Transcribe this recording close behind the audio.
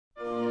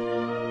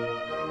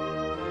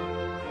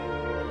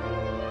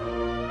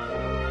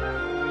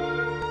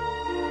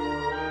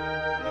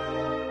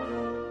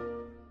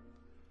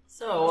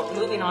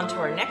moving on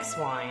to our next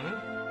wine.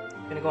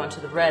 We're going to go on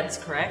to the reds,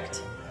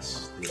 correct?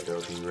 Yes, the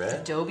Adobe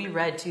Red. Adobe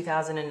Red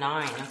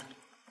 2009.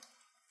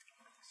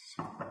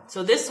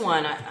 So this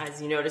one, as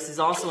you notice, is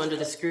also under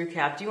the screw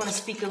cap. Do you want to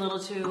speak a little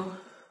to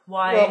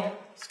why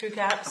screw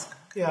caps?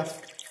 Yeah,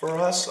 for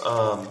us,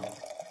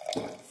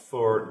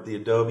 for the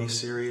Adobe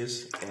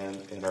series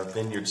and our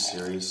Vineyard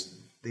series,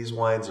 these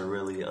wines are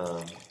really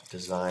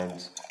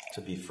designed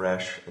to be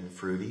fresh and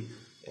fruity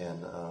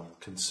and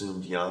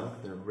consumed young.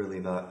 They're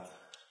really not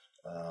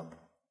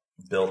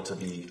built to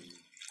be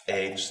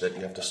aged, that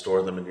you have to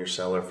store them in your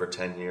cellar for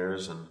 10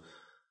 years. And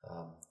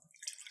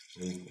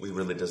we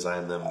really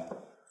designed them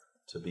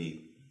to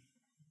be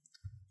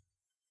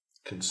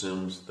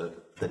consumed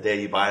the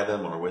day you buy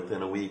them or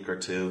within a week or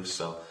two.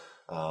 So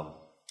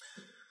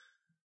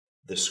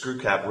the screw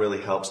cap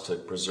really helps to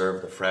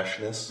preserve the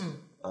freshness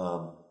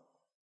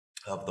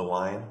of the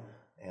wine.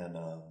 And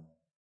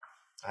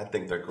I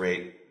think they're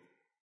great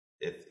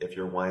if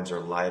your wines are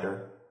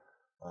lighter.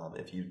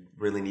 If you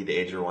really need to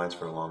age your wines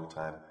for a long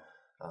time,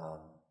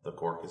 the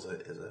cork is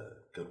a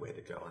good way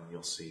to go. And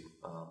you'll see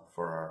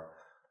for our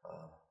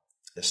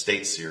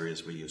estate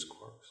series, we use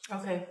corks.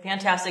 Okay,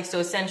 fantastic. So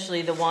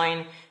essentially the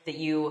wine that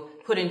you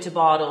put into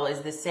bottle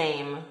is the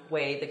same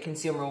way the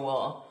consumer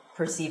will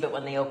perceive it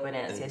when they open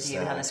it. So you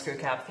even have the screw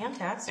cap.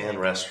 Fantastic. And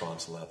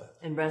restaurants love it.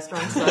 And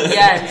restaurants love it.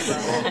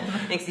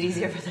 Yes. Makes it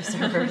easier for the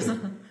servers.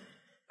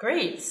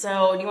 Great.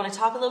 So do you want to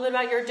talk a little bit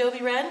about your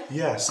Adobe Red?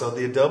 Yeah, so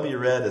the Adobe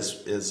Red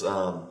is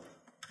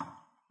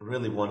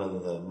really one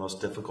of the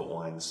most difficult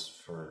wines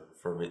for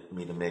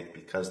me to make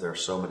because there are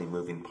so many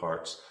moving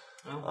parts.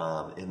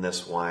 In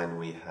this wine,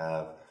 we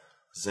have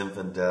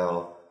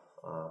Zinfandel,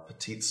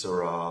 Petit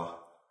Syrah,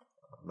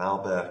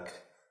 Malbec,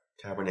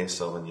 Cabernet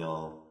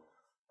Sauvignon,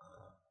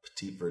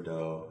 Petit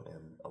Verdot,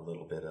 and a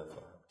little bit of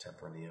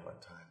Tempranillo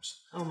at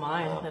times. Oh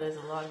my, that is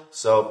a lot.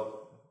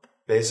 So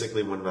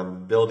basically, when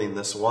I'm building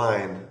this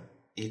wine,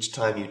 each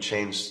time you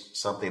change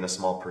something a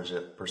small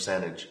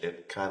percentage,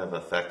 it kind of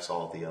affects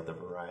all the other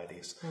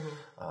varieties.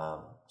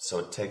 So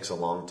it takes a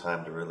long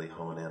time to really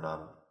hone in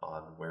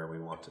on where we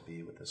want to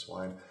be with this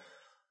wine.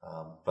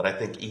 But I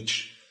think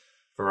each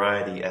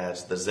variety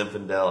adds, the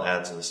Zinfandel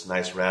adds this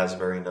nice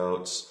raspberry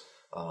notes.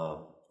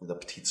 The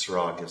Petit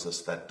Syrah gives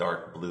us that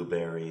dark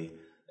blueberry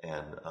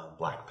and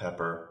black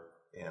pepper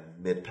and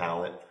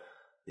mid-palate.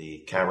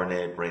 The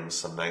Cabernet brings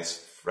some nice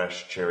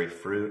fresh cherry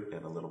fruit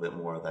and a little bit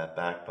more of that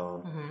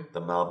backbone.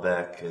 The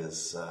Malbec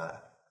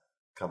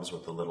comes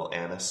with a little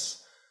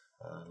anise,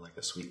 like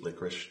a sweet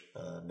licorice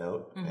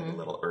note and a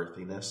little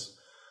earthiness.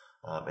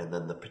 And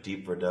then the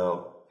Petit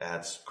Verdot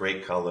adds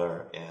great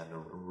color and a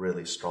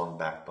really strong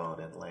backbone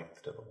and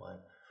length to the wine.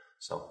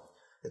 So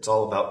it's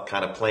all about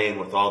kind of playing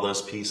with all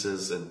those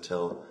pieces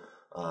until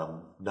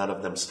none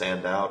of them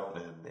stand out,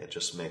 and it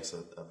just makes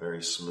a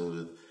very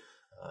smooth,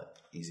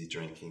 easy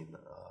drinking,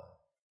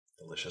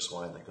 delicious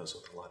wine that goes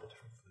with a lot of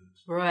different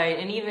foods. Right,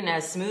 and even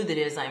as smooth it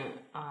is,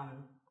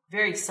 I'm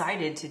very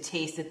excited to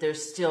taste that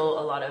there's still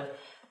a lot of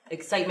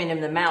excitement in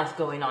the mouth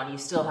going on. You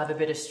still have a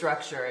bit of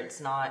structure.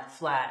 It's not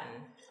flat.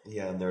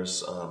 Yeah, and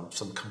there's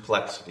some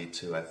complexity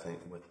too, I think,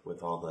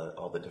 with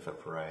all the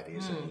different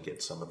varieties, and you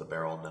get some of the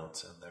barrel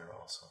notes in there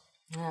also.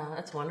 Yeah,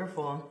 that's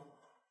wonderful.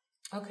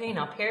 Okay,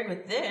 now paired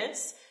with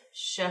this,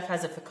 Chef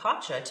has a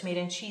focaccia,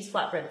 tomato and cheese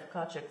flatbread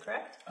focaccia,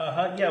 correct?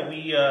 Yeah,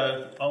 we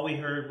all we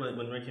heard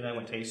when Ricky and I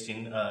went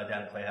tasting down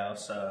at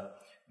Clayhouse,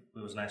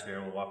 it was nice we were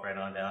able to walk right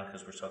on down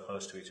because we're so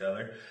close to each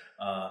other.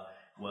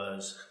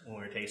 Was when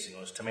we were tasting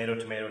was tomato,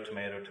 tomato,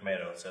 tomato,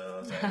 tomato. So I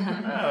was like,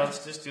 oh,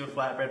 let's just do a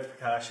flatbread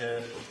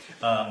focaccia.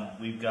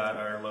 We've got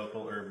our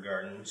local herb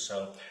garden,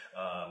 so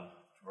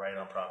right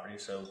on property.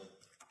 So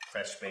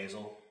fresh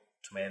basil,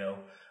 tomato.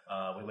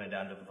 We went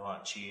down to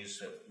Fontana Cheese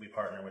that we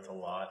partner with a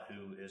lot,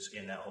 who is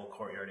in that whole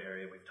courtyard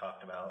area we've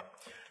talked about,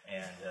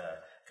 and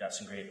got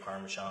some great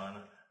Parmesan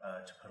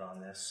to put on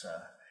this,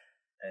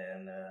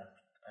 and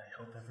I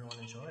hope everyone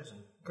enjoys.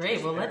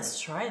 Great. Well, let's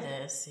try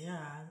this.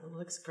 Yeah, it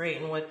looks great,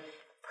 and what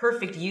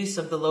perfect use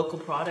of the local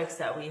products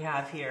that we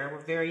have here.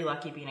 We're very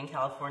lucky being in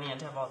California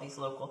to have all these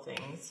local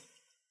things,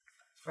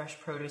 fresh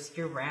produce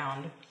year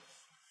round.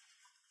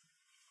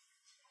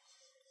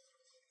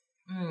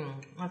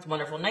 That's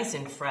wonderful. Nice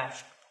and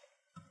fresh.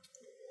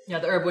 Yeah,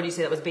 the herb, what do you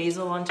say? That was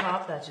basil on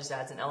top? That just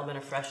adds an element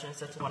of freshness.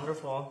 That's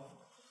wonderful.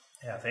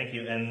 Yeah, thank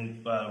you.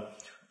 And,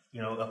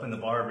 up in the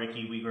bar,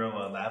 Ricky, we grow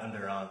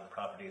lavender on the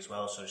property as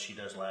well. So she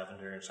does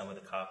lavender in some of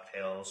the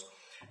cocktails.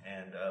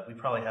 And we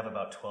probably have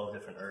about 12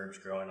 different herbs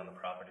growing on the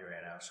property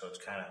right now. So it's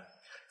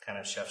kind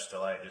of chef's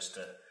delight just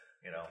to,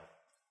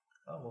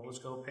 oh, well, let's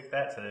go pick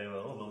that today.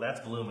 Well, that's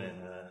blooming.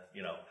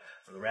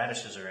 The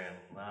radishes are in.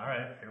 All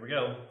right, here we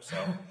go. So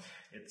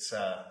it's,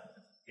 I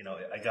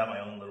got my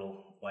own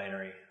little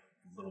winery,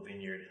 little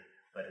vineyard,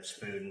 but it's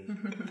food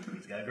and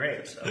he's got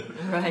grapes. So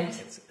right.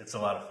 It's a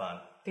lot of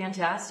fun.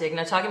 Fantastic.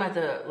 Now, talking about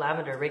the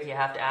lavender, Ricky, I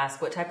have to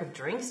ask, what type of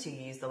drinks do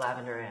you use the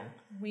lavender in?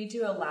 We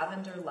do a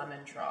lavender lemon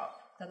drop.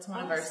 That's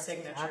one of our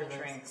signature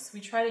drinks. We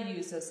try to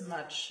use as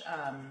much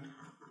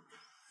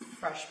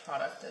fresh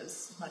product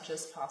as much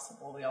as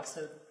possible. We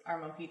also, our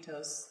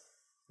mojitos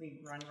we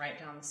run right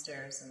down the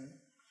stairs and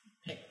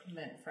pick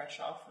mint fresh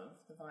off of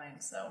the vine.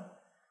 So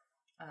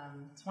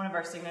it's one of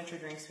our signature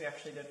drinks we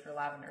actually did for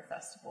Lavender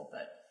Festival,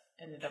 but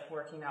ended up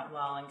working out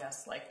well and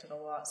guests liked it a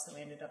lot, so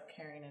we ended up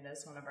carrying it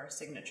as one of our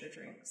signature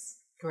drinks.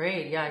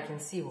 Great. Yeah, I can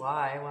see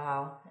why.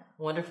 Wow. Yeah.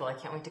 Wonderful. I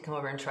can't wait to come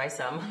over and try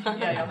some.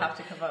 Yeah, you'll have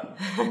to come up.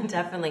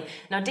 Definitely.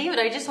 Now, David,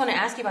 I just want to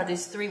ask you about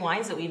these 3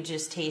 wines that we've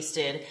just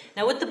tasted.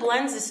 Now, with the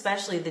blends,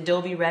 especially the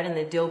Adobe Red and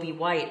the Adobe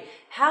White,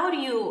 how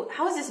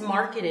is this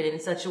marketed in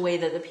such a way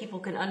that the people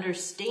can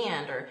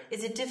understand, or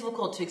is it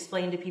difficult to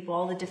explain to people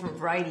all the different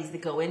varieties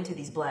that go into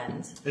these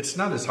blends? It's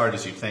not as hard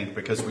as you think,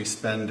 because we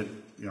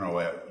spend,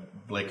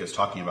 Blake is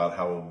talking about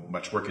how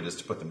much work it is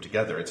to put them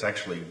together. It's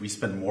actually, we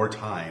spend more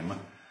time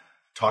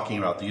talking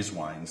about these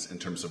wines in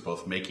terms of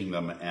both making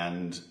them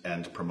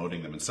and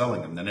promoting them and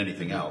selling them than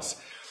anything else.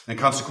 And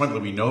consequently,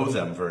 we know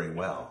them very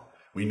well.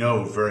 We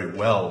know very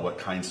well what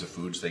kinds of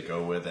foods they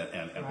go with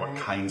and right. what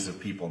kinds of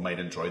people might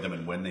enjoy them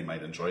and when they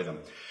might enjoy them.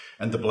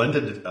 And the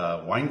blended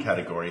wine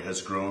category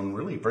has grown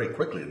really very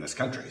quickly in this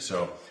country.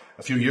 So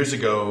a few years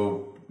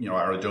ago,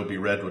 our Adobe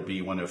Red would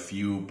be one of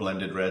few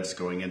blended reds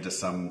going into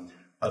some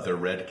other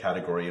red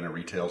category in a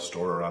retail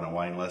store or on a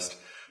wine list.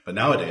 But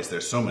nowadays,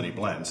 there's so many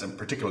blends, and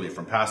particularly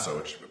from Paso,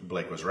 which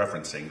Blake was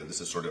referencing, that this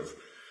is sort of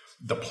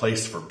the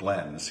place for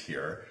blends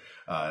here,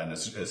 and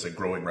it's a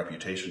growing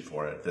reputation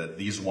for it, that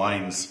these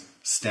wines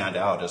stand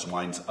out as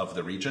wines of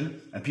the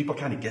region, and people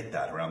kind of get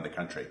that around the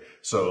country.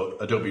 So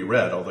Adobe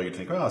Red, although you'd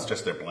think, it's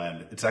just their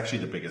blend, it's actually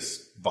the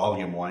biggest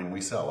volume wine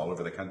we sell all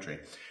over the country.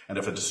 And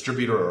if a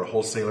distributor or a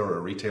wholesaler or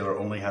a retailer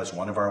only has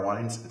one of our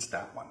wines, it's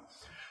that one.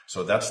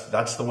 So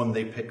that's the one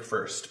they pick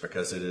first,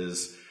 because it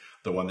is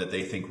the one that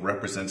they think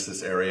represents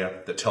this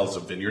area, that tells a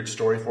vineyard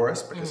story for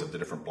us because of the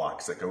different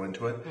blocks that go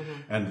into it.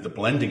 And the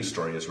blending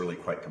story is really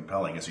quite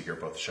compelling, as you hear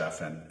both chef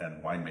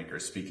and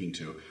winemakers speaking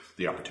to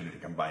the opportunity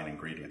to combine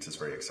ingredients. Is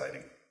very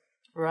exciting.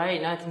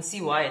 Right. Now I can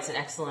see why it's an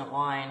excellent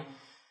wine.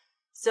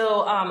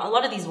 So a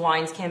lot of these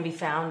wines can be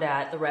found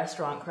at the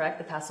restaurant, correct?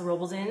 The Paso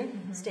Robles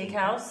Inn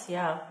Steakhouse?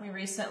 Yeah. We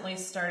recently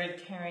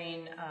started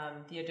carrying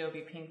the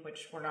Adobe Pink,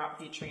 which we're not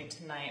featuring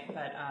tonight,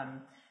 but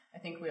I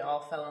think we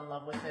all fell in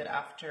love with it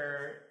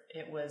after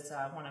it was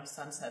one of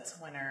Sunset's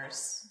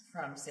winners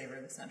from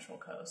Savor the Central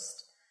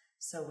Coast.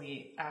 So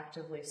we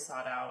actively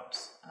sought out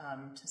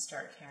to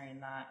start carrying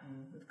that,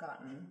 and we've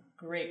gotten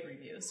great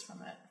reviews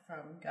from it,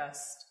 from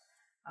guests,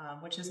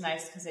 which is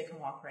nice because they can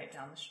walk right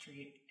down the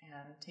street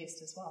and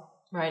taste as well.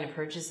 Right, and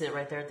purchase it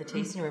right there at the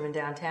tasting room in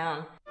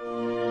downtown.